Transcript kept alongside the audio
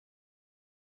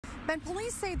And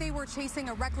police say they were chasing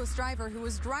a reckless driver who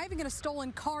was driving in a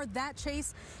stolen car. That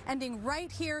chase ending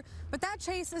right here. But that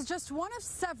chase is just one of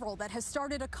several that has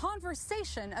started a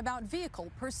conversation about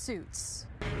vehicle pursuits.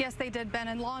 Yes, they did, Ben,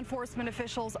 and law enforcement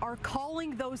officials are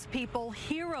calling those people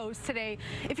heroes today.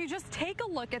 If you just take a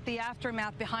look at the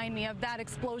aftermath behind me of that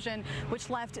explosion, which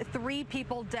left 3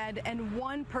 people dead and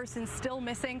 1 person still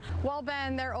missing. Well,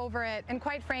 Ben, they're over it. And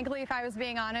quite frankly, if I was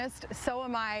being honest, so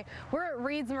am I. We're at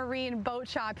Reed's Marine Boat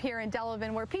Shop here in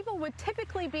Delavan, where people would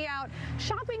typically be out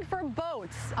shopping for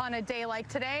boats on a day like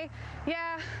today.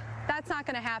 Yeah, that's not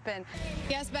going to happen.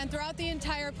 Yes, Ben, throughout the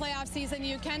entire playoff season,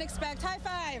 you can expect, high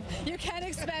five, you can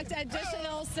expect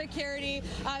additional security.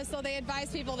 So they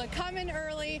advise people to come in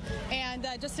early and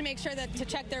just to make sure that to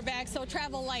check their bags. So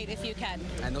travel light if you can.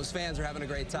 And those fans are having a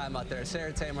great time out there.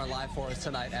 Sarah Thamer live for us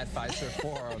tonight at Pfizer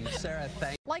Forum. Sarah,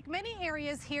 thank you. Like many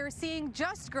areas here, seeing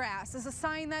just grass is a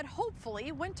sign that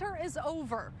hopefully winter is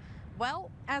over.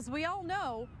 Well, as we all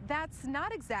know, that's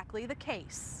not exactly the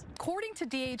case. According to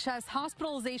DHS,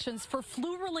 hospitalizations for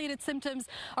flu-related symptoms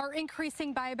are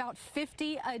increasing by about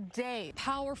 50 a day.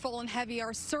 Powerful and heavy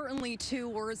are certainly 2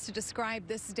 words to describe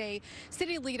this day.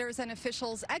 City leaders and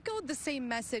officials echoed the same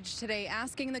message today,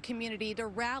 asking the community to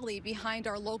rally behind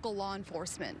our local law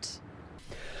enforcement.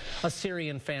 A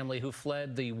Syrian family who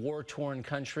fled the war-torn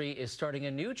country is starting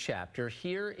a new chapter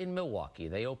here in Milwaukee.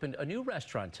 They opened a new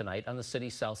restaurant tonight on the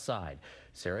city's south side.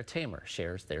 Sarah Thamer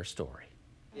shares their story.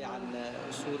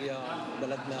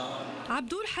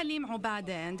 Abdul Halim Obade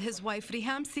and his wife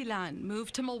Riham Silan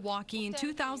moved to Milwaukee in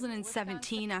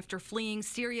 2017 after fleeing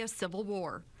Syria's civil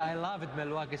war. I love it,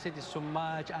 Milwaukee City, so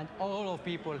much, and all of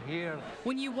people here.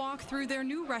 When you walk through their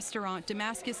new restaurant,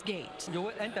 Damascus Gate, You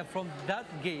will enter from that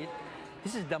gate.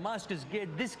 This is Damascus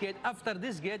Gate. This gate, after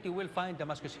this gate, you will find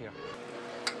Damascus here.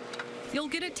 you'll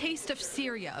get a taste of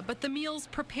Syria, but the meals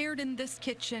prepared in this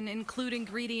kitchen include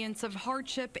ingredients of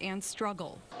hardship and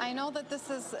struggle. I know that this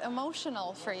is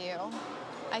emotional for you.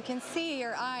 I can see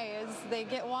your eyes, they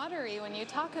get watery when you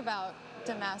talk about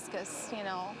Damascus, you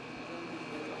know.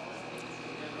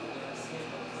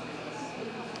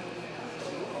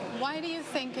 Why do you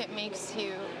think it makes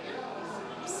you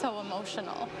so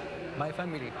emotional? My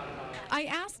family. I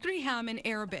asked Riham in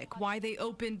Arabic why they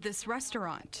opened this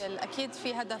restaurant. أكيد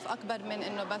في هدف أكبر من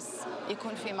إنه بس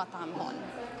يكون في مطعم هون.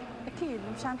 أكيد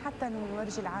مشان حتى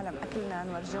نورجي العالم أكلنا،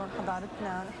 نورجيهم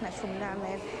حضارتنا، نحن شو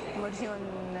بنعمل، نورجيهم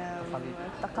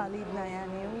تقاليدنا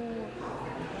يعني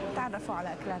وتعرفوا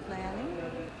على أكلاتنا يعني.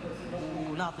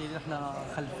 ونعطي نحن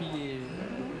خلفية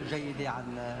جيدة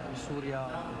عن سوريا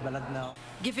بلدنا.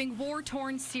 Giving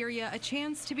war-torn Syria a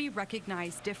chance to be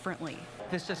recognized differently.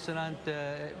 This restaurant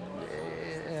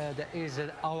is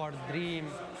our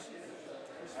dream.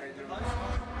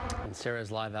 And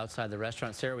Sarah's live outside the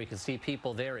restaurant. Sarah, we can see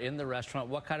people there in the restaurant.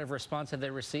 What kind of response have they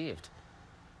received?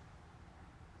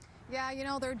 Yeah, you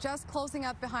know, they're just closing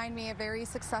up behind me, a very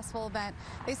successful event.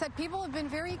 They said people have been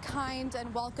very kind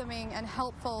and welcoming and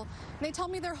helpful. And they tell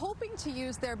me they're hoping to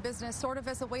use their business sort of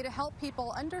as a way to help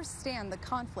people understand the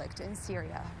conflict in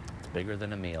Syria. It's bigger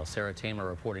than a meal. Sarah Thamer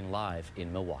reporting live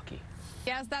in Milwaukee.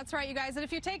 Yes, that's right, you guys. And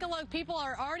if you take a look, people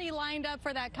are already lined up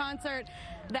for that concert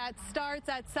that starts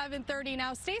at 7:30.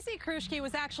 Now, Stacy Kruschke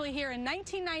was actually here in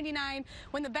 1999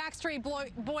 when the Backstreet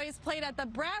Boys played at the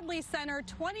Bradley Center.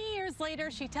 20 years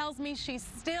later, she tells me she's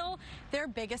still their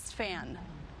biggest fan.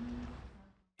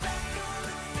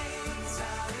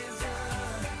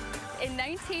 In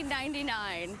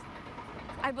 1999,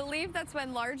 I believe that's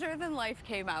when Larger Than Life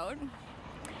came out.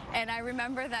 And I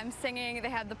remember them singing, they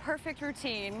had the perfect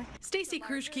routine. Stacy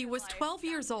Kruschke was 12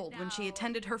 years old when she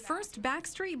attended her first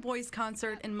Backstreet Boys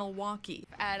concert in Milwaukee.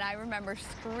 And I remember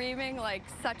screaming like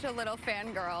such a little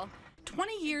fangirl.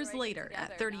 20 years later,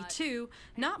 at 32,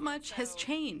 not much has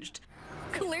changed.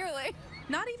 Clearly.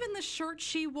 Not even the shirt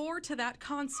she wore to that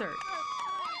concert.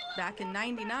 Back in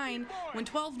 '99, when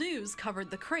 12 News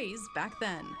covered the craze back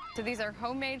then. So these are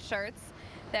homemade shirts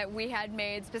that we had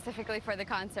made specifically for the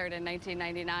concert in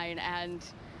 1999, and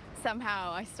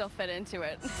somehow I still fit into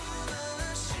it.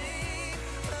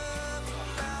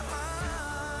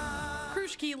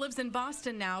 Kruschke lives in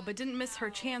Boston now, but didn't miss her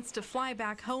chance to fly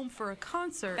back home for a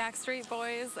concert. Backstreet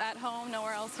Boys at home,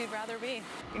 nowhere else you'd rather be.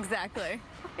 Exactly,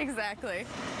 exactly.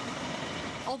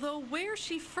 Although where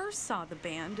she first saw the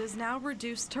band is now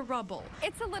reduced to rubble.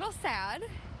 It's a little sad,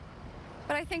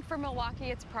 but I think for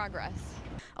Milwaukee it's progress.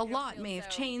 A lot may have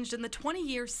changed in the 20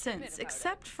 years since,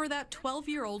 except for that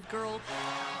 12-year-old girl.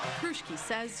 Kruschke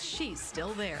says she's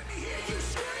still there.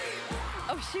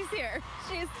 Oh, she's here.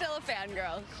 She is still a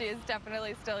fangirl. She is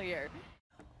definitely still here.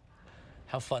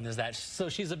 How fun is that? So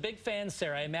she's a big fan,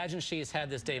 Sarah. I imagine she's had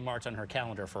this day marked on her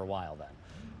calendar for a while then.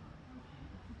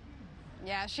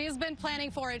 Yeah, she's been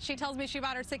planning for it. She tells me she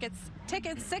bought her tickets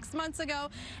 6 months ago,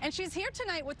 and she's here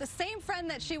tonight with the same friend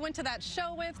that she went to that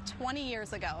show with 20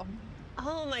 years ago.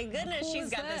 Oh my goodness, she's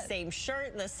got the same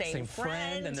shirt, the same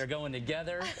friend, and they're going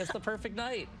together. It's the perfect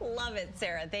night. Love it,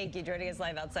 Sarah. Thank you. Joining us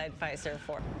live outside Fiserv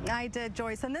Forum. I did,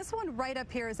 Joyce. And this one right up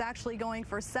here is actually going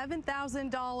for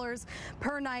 $7,000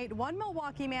 per night. One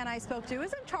Milwaukee man I spoke to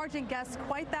isn't charging guests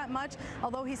quite that much,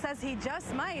 although he says he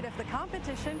just might if the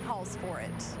competition calls for it.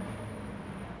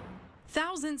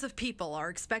 Thousands of people are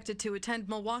expected to attend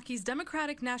Milwaukee's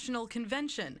Democratic National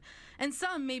Convention, and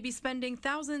some may be spending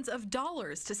thousands of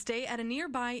dollars to stay at a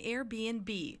nearby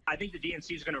Airbnb. I think the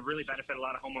DNC is going to really benefit a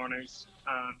lot of homeowners.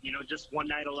 You know, just one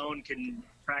night alone can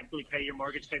practically pay your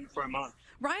mortgage payment for a month.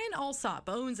 Ryan Alsop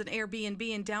owns an Airbnb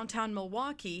in downtown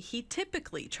Milwaukee. He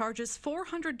typically charges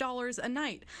 $400 a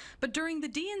night, but during the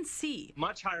DNC,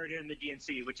 much higher than the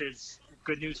DNC, which is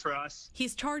good news for us.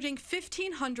 He's charging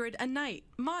 $1,500 a night,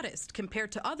 modest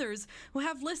compared to others who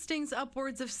have listings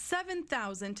upwards of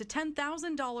 $7,000 to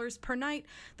 $10,000 per night,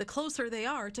 the closer they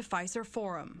are to Fiserv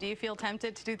Forum. Do you feel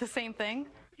tempted to do the same thing?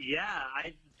 Yeah,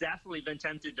 I've definitely been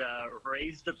tempted to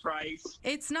raise the price.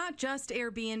 It's not just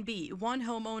Airbnb. One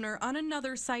homeowner on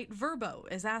another site, Verbo,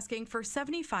 is asking for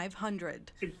 $7,500.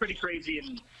 It's pretty crazy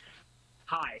and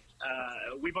high.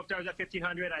 We booked ours at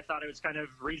 $1,500. I thought it was kind of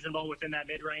reasonable within that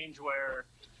mid-range where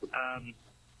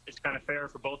it's kind of fair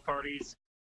for both parties.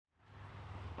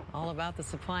 All about the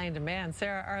supply and demand.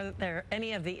 Sarah, are there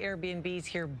any of the Airbnbs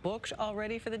here booked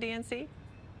already for the DNC?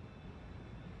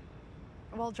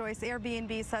 Well, Joyce,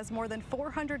 Airbnb says more than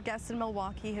 400 guests in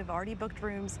Milwaukee have already booked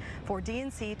rooms for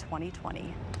DNC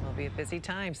 2020. It'll be a busy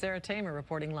time. Sarah Thamer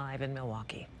reporting live in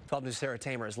Milwaukee. 12 News' Sarah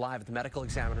Thamer is live at the medical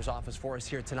examiner's office for us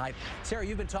here tonight. Sarah,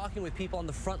 you've been talking with people on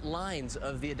the front lines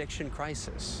of the addiction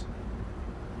crisis.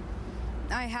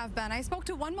 I have been. I spoke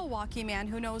to one Milwaukee man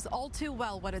who knows all too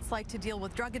well what it's like to deal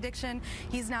with drug addiction.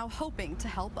 He's now hoping to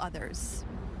help others.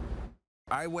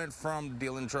 I went from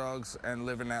dealing drugs and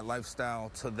living that lifestyle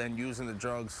to then using the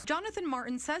drugs. Jonathan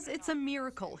Martin says it's a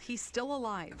miracle he's still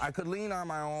alive. I could lean on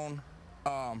my own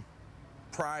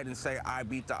pride and say I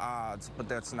beat the odds, but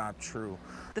that's not true.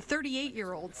 The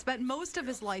 38-year-old spent most of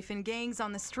his life in gangs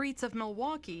on the streets of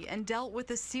Milwaukee and dealt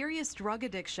with a serious drug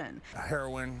addiction.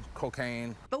 Heroin,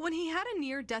 cocaine. But when he had a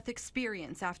near-death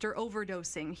experience after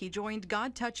overdosing, he joined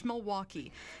God Touch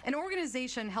Milwaukee, an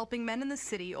organization helping men in the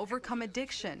city overcome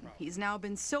addiction. He's now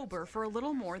been sober for a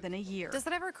little more than a year. Does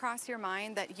it ever cross your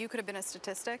mind that you could have been a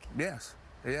statistic? Yes,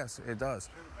 it does.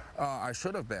 I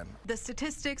should have been. The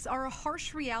statistics are a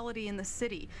harsh reality in the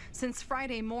city. Since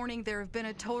Friday morning, there have been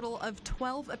a total of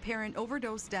 12 apparent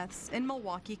overdose deaths in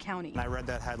Milwaukee County. I read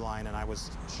that headline and I was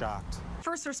shocked.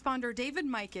 First responder David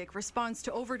Mykick responds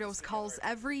to overdose calls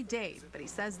every day, but he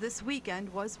says this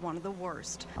weekend was one of the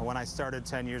worst. When I started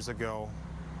 10 years ago,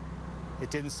 it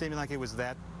didn't seem like it was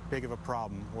that big of a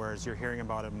problem, whereas you're hearing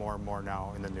about it more and more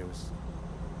now in the news.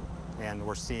 And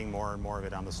we're seeing more and more of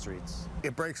it on the streets.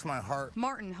 It breaks my heart.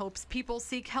 Martin hopes people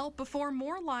seek help before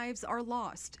more lives are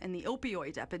lost and the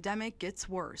opioid epidemic gets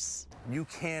worse. You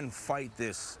can fight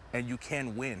this and you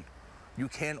can win. You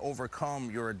can overcome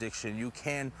your addiction. You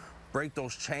can break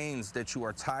those chains that you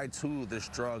are tied to this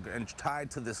drug and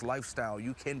tied to this lifestyle.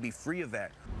 You can be free of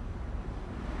that.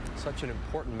 Such an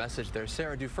important message there.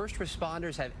 Sarah, do first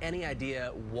responders have any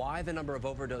idea why the number of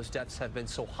overdose deaths have been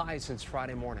so high since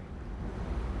Friday morning?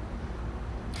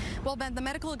 Well, Ben, the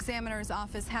medical examiner's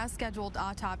office has scheduled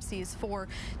autopsies for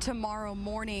tomorrow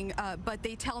morning, but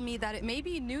they tell me that it may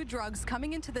be new drugs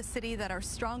coming into the city that are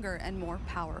stronger and more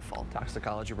powerful.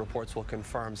 Toxicology reports will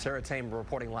confirm. Sarah Thamer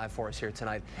reporting live for us here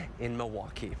tonight in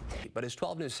Milwaukee. But as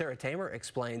 12 News' Sarah Thamer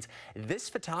explains, this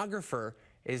photographer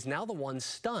is now the one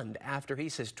stunned after he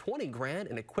says 20 grand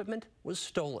in equipment was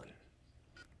stolen.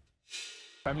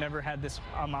 I've never had this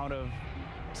amount of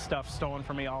stuff stolen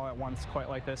from me all at once quite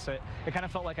like this. It kind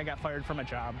of felt like I got fired from a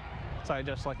job. So I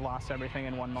just lost everything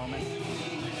in one moment.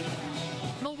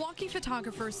 Milwaukee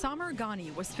photographer Thamer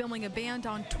Clip was filming a band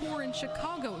on tour in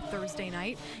Chicago Thursday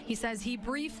night. He says he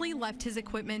briefly left his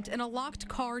equipment in a locked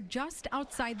car just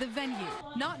outside the venue,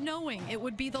 not knowing it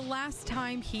would be the last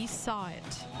time he saw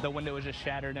it. The window was just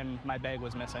shattered and my bag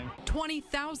was missing.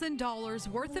 $20,000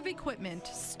 worth of equipment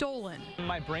stolen.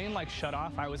 My brain shut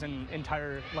off. I was in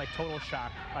entire total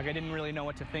shock. I didn't really know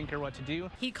what to think or what to do.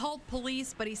 He called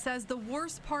police, but he says the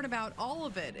worst part about all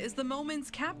of it is the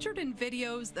moments captured in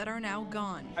videos that are now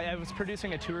gone. I was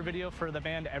producing a tour video for the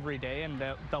band every day, and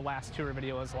the last tour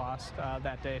video was lost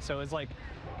that day. So it was like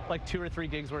like 2 or 3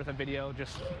 gigs worth of video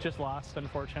just lost,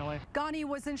 unfortunately. Ghani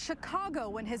was in Chicago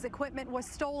when his equipment was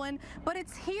stolen, but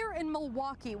it's here in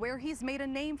Milwaukee where he's made a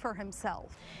name for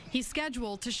himself. He's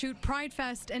scheduled to shoot Pride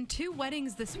Fest and 2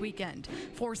 weddings this weekend,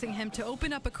 forcing him to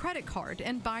open up a credit card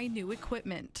and buy new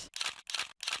equipment.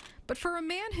 But for a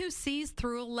man who sees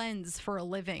through a lens for a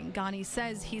living, Ghani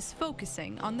says he's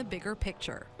focusing on the bigger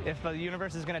picture. If the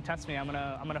universe is going to test me, I'm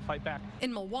gonna fight back.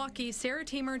 In Milwaukee, Sarah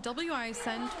Thamer,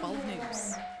 WISN 12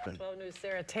 News. 12 News'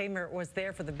 Sarah Thamer was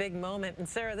there for the big moment. And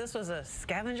Sarah, this was a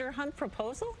scavenger hunt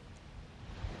proposal?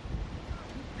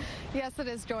 Yes, it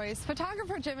is, Joyce.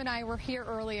 Photographer Jim and I were here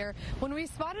earlier when we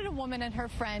spotted a woman and her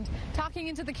friend talking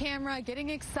into the camera, getting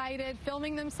excited,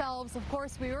 filming themselves. Of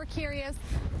course, we were curious.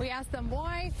 We asked them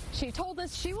why. She told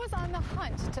us she was on the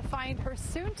hunt to find her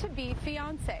soon-to-be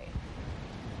fiancé.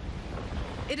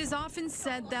 It is often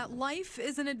said that life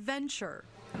is an adventure.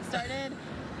 Started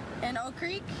in Oak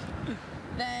Creek.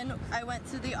 Then I went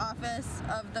to the office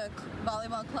of the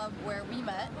volleyball club where we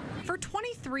met. For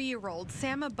 23-year-old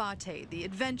Sam Abate, the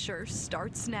adventure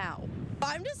starts now.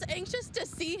 I'm just anxious to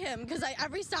see him because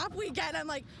every stop we get, I'm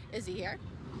like, is he here?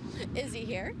 Is he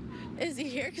here? Is he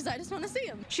here? Because I just want to see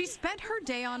him. She spent her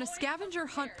day on a scavenger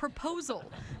hunt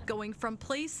proposal, going from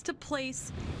place to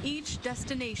place, each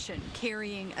destination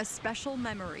carrying a special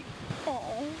memory.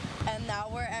 Oh. And now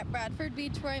we're at Bradford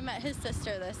Beach where I met his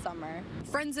sister this summer.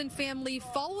 Friends and family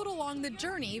followed along the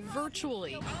journey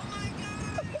virtually. Oh my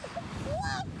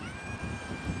God!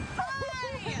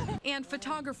 Hi! And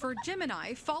photographer Jim and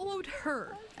I followed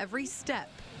her every step.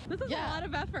 This is a lot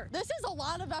of effort. This is a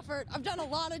lot of effort. I've done a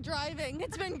lot of driving.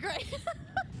 It's been great.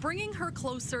 Bringing her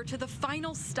closer to the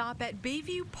final stop at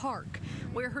Bayview Park,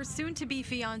 where her soon-to-be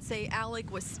fiancé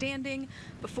Alec was standing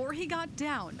before he got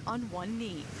down on one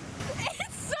knee.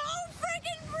 It's so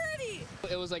freaking pretty!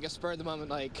 It was like a spur of the moment,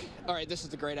 like, all right, this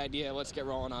is a great idea, let's get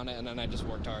rolling on it, and then I just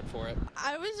worked hard for it.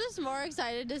 I was just more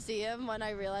excited to see him when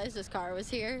I realized his car was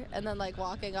here, and then like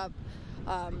walking up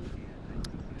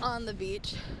on the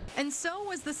beach. And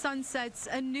so as the sun sets,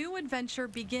 a new adventure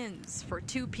begins for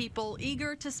 2 people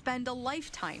eager to spend a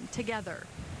lifetime together.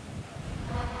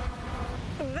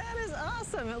 That is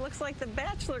awesome. It looks like The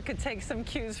Bachelor could take some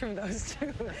cues from those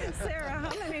 2. Sarah,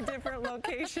 how many different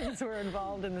locations were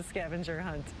involved in the scavenger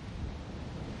hunt?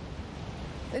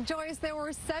 Joyce, there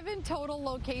were 7 total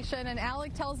locations, and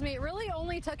Alec tells me it really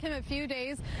only took him a few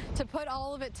days to put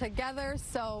all of it together,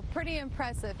 so pretty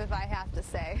impressive, if I have to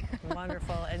say.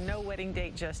 Wonderful, and no wedding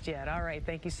date just yet. All right,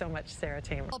 thank you so much, Sarah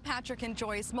Thamer. Well, Patrick and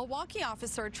Joyce, Milwaukee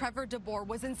officer Trevor DeBoer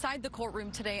was inside the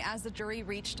courtroom today as the jury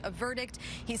reached a verdict.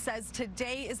 He says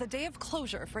today is a day of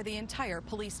closure for the entire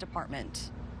police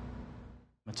department.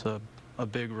 It's a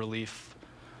big relief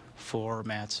for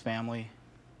Matt's family.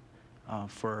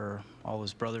 For all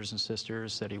his brothers and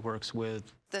sisters that he works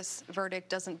with. This verdict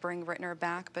doesn't bring Rittner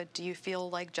back, but do you feel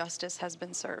like justice has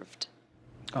been served?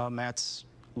 Matt's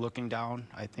looking down.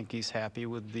 I think he's happy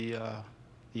with the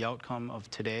outcome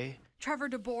of today. Trevor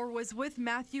DeBoer was with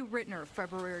Matthew Rittner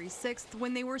February 6th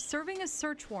when they were serving a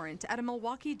search warrant at a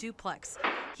Milwaukee duplex.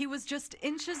 He was just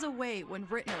inches away when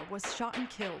Rittner was shot and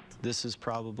killed. This is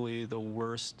probably the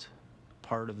worst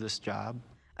part of this job.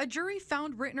 A jury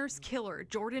found Rittner's killer,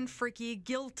 Jordan Fricke,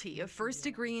 guilty of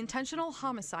first-degree intentional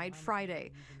homicide Friday.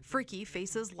 Fricke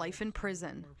faces life in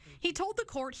prison. He told the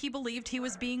court he believed he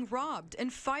was being robbed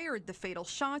and fired the fatal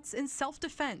shots in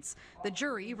self-defense. The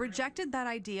jury rejected that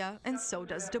idea, and so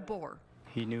does DeBoer.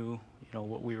 He knew,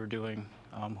 what we were doing,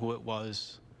 who it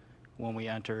was when we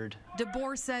entered.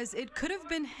 DeBoer says it could have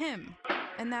been him,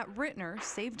 and that Rittner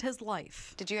saved his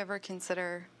life. Did you ever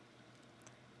consider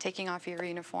taking off your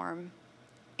uniform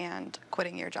and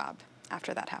quitting your job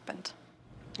after that happened?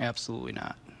 Absolutely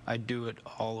not. I'd do it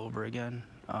all over again.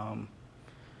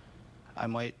 I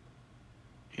might,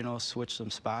 switch some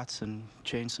spots and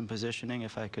change some positioning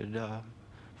if I could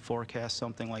forecast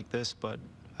something like this, but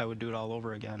I would do it all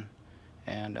over again.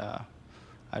 And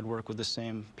I'd work with the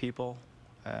same people,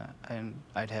 and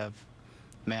I'd have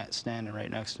Matt standing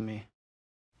right next to me.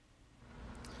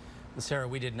 Sarah,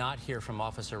 we did not hear from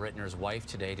Officer Rittner's wife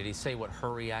today. Did he say what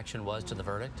her reaction was to the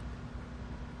verdict?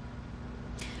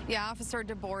 Yeah, Officer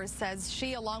DeBoer says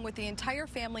she, along with the entire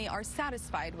family, are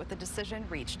satisfied with the decision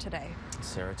reached today.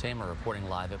 Sarah Thamer reporting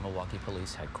live at Milwaukee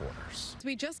Police Headquarters.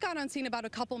 We just got on scene about a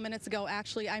couple minutes ago,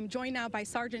 actually. I'm joined now by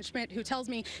Sergeant Schmidt, who tells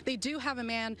me they do have a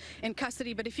man in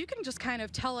custody. But if you can just kind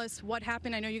of tell us what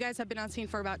happened. I know you guys have been on scene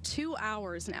for about 2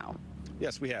 hours now.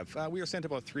 Yes, we have. We were sent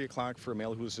about 3 o'clock for a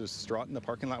male who was distraught in the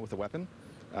parking lot with a weapon.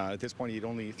 At this point, he'd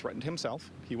only threatened himself.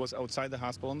 He was outside the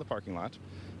hospital in the parking lot.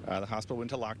 The hospital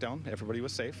went into lockdown. Everybody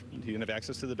was safe. He didn't have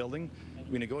access to the building.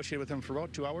 We negotiated with him for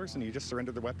about 2 hours, and he just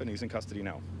surrendered the weapon. He's in custody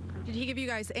now. Did he give you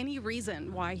guys any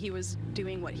reason why he was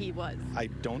doing what he was? I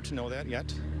don't know that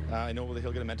yet. I know that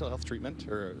he'll get a mental health treatment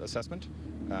or assessment,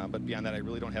 but beyond that, I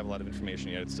really don't have a lot of information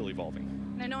yet. It's still evolving.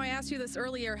 I know I asked you this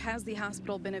earlier. Has the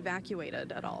hospital been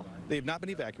evacuated at all? They've not been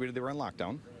evacuated. They were on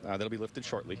lockdown. That'll be lifted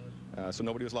shortly. So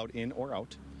nobody was allowed in or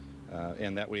out.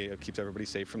 And that way it keeps everybody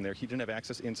safe from there. He didn't have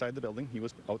access inside the building. He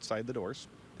was outside the doors.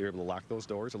 They were able to lock those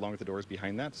doors along with the doors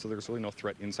behind that, so there's really no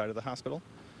threat inside of the hospital.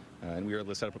 And we were able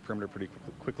to set up a perimeter pretty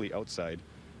quickly outside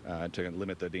to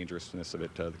limit the dangerousness of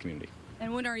it to the community.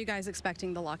 And when are you guys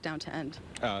expecting the lockdown to end?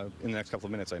 In the next couple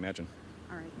of minutes, I imagine.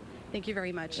 All right. Thank you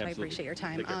very much. Absolutely. I appreciate your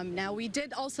time. Now, we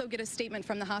did also get a statement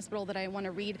from the hospital that I want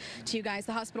to read to you guys.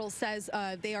 The hospital says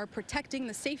they are protecting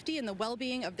the safety and the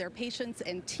well-being of their patients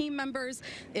and team members.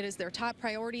 It is their top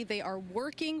priority. They are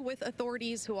working with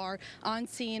authorities who are on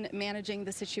scene managing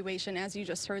the situation. As you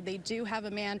just heard, they do have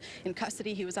a man in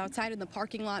custody. He was outside in the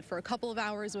parking lot for a couple of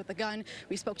hours with a gun.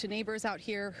 We spoke to neighbors out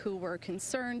here who were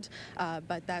concerned,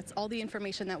 but that's all the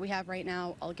information that we have right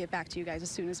now. I'll get back to you guys as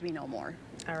soon as we know more.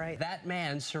 All right. That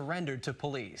man surrendered to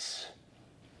police.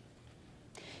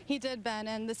 He did, Ben,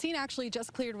 and the scene actually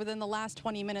just cleared within the last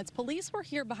 20 minutes. Police were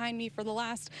here behind me for the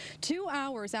last 2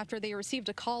 hours after they received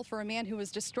a call for a man who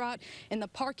was distraught in the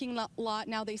parking lot.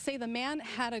 Now, they say the man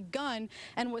had a gun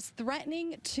and was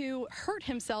threatening to hurt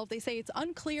himself. They say it's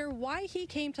unclear why he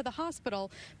came to the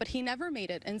hospital, but he never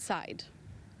made it inside.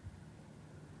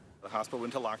 The hospital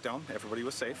went into lockdown. Everybody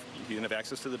was safe. He didn't have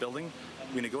access to the building.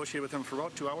 We negotiated with him for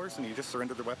about 2 hours, and he just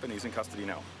surrendered the weapon. He's in custody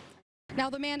now. Now,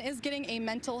 the man is getting a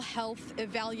mental health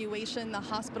evaluation. The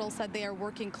hospital said they are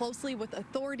working closely with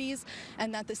authorities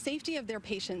and that the safety of their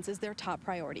patients is their top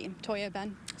priority. Toya,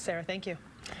 Ben. Sarah, thank you.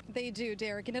 They do,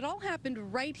 Derek, and it all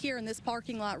happened right here in this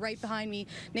parking lot right behind me.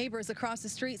 Neighbors across the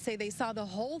street say they saw the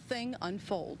whole thing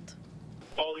unfold.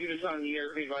 All units on the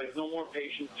air advise no more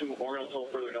patients to Memorial until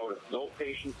further notice. No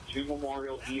patients to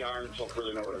Memorial ER until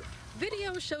further notice.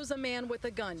 Video shows a man with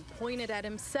a gun pointed at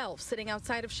himself sitting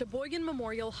outside of Sheboygan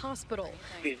Memorial Hospital.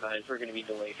 Be advised, we're going to be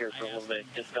delayed here for a little bit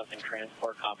discussing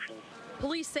transport options.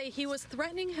 Police say he was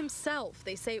threatening himself.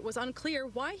 They say it was unclear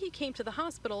why he came to the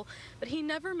hospital, but he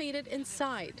never made it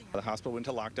inside. The hospital went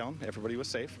into lockdown. Everybody was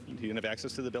safe. He didn't have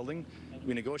access to the building.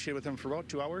 We negotiated with him for about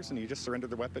 2 hours, and he just surrendered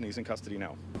the weapon. He's in custody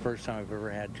now. First time I've ever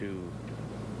had to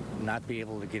not be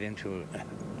able to get into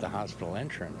the hospital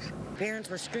entrance. Parents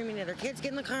were screaming at their kids, get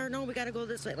in the car, no, we got to go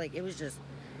this way. Like, it was just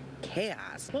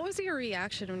chaos. What was your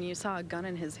reaction when you saw a gun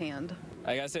in his hand?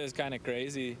 I guess it was kind of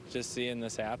crazy just seeing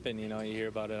this happen. You know, you hear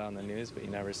about it on the news, but you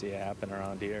never see it happen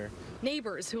around here.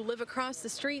 Neighbors who live across the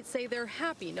street say they're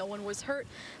happy no one was hurt,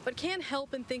 but can't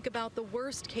help and think about the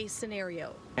worst case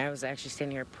scenario. I was actually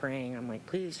standing here praying. I'm like,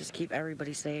 please just keep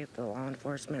everybody safe, the law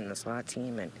enforcement and the SWAT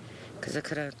team, and because it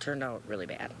could have turned out really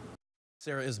bad.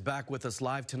 Sarah is back with us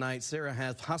live tonight. Sarah,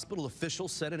 has hospital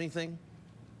officials said anything?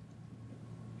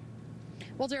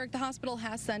 Well, Derek, the hospital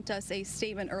has sent us a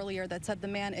statement earlier that said the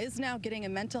man is now getting a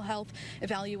mental health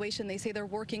evaluation. They say they're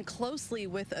working closely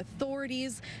with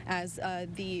authorities as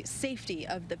the safety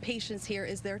of the patients here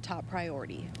is their top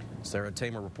priority. Sarah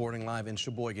Thamer reporting live in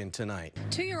Sheboygan tonight.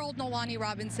 2-year-old Nolani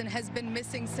Robinson has been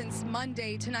missing since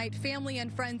Monday. Tonight, family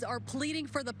and friends are pleading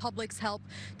for the public's help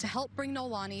to help bring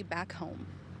Nolani back home.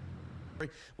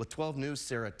 With 12 News,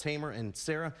 Sarah Thamer. And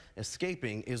Sarah,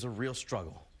 escaping is a real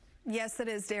struggle. Yes, it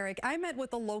is, Derek. I met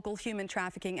with a local human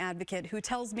trafficking advocate who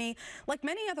tells me, like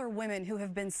many other women who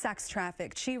have been sex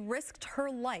trafficked, she risked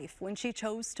her life when she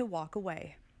chose to walk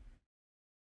away.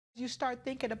 You start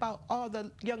thinking about all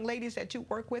the young ladies that you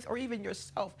work with, or even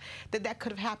yourself, that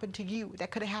could have happened to you, that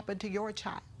could have happened to your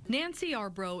child. Nancy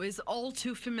Arbrough is all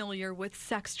too familiar with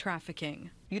sex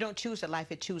trafficking. You don't choose the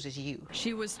life, it chooses you.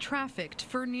 She was trafficked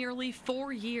for nearly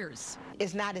 4 years.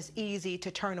 It's not as easy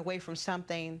to turn away from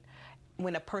something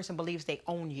when a person believes they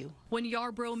own you. When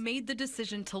Yarbrough made the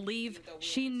decision to leave,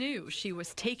 she knew she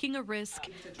was taking a risk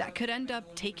that could end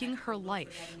up taking her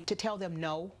life. To tell them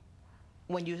no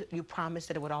when you promised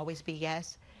that it would always be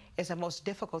yes is the most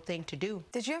difficult thing to do.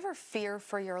 Did you ever fear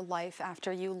for your life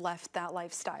after you left that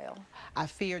lifestyle? I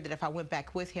feared that if I went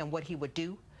back with him, what he would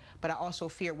do, but I also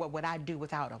feared what would I do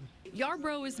without him.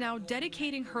 Yarbrough is now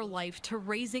dedicating her life to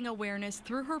raising awareness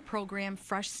through her program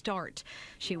Fresh Start.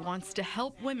 She wants to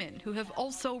help women who have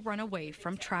also run away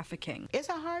from trafficking. It's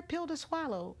a hard pill to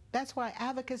swallow. That's why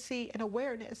advocacy and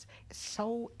awareness is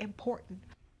so important.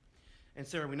 And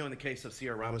Sarah, we know in the case of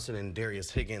Sierra Robinson and Darius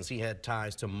Higgins, he had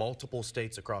ties to multiple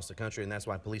states across the country, and that's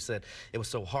why police said it was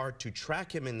so hard to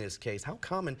track him in this case. How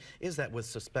common is that with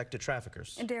suspected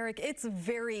traffickers? And Derek, it's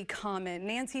very common.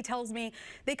 Nancy tells me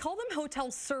they call them hotel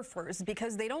surfers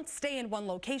because they don't stay in one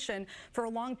location for a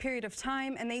long period of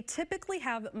time, and they typically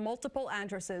have multiple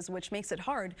addresses, which makes it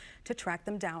hard to track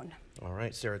them down. All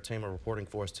right, Sarah Thamer reporting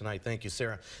for us tonight. Thank you,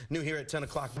 Sarah. New here at 10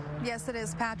 o'clock. Yes, it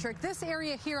is, Patrick. This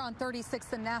area here on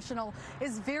 36th and National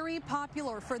is very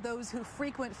popular for those who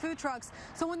frequent food trucks.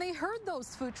 So when they heard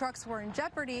those food trucks were in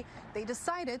jeopardy, they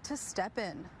decided to step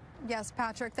in. Yes,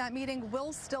 Patrick, that meeting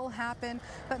will still happen,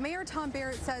 but Mayor Tom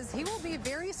Barrett says he will be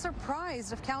very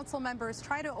surprised if council members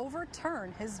try to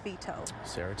overturn his veto.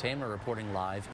 Sarah Thamer reporting live.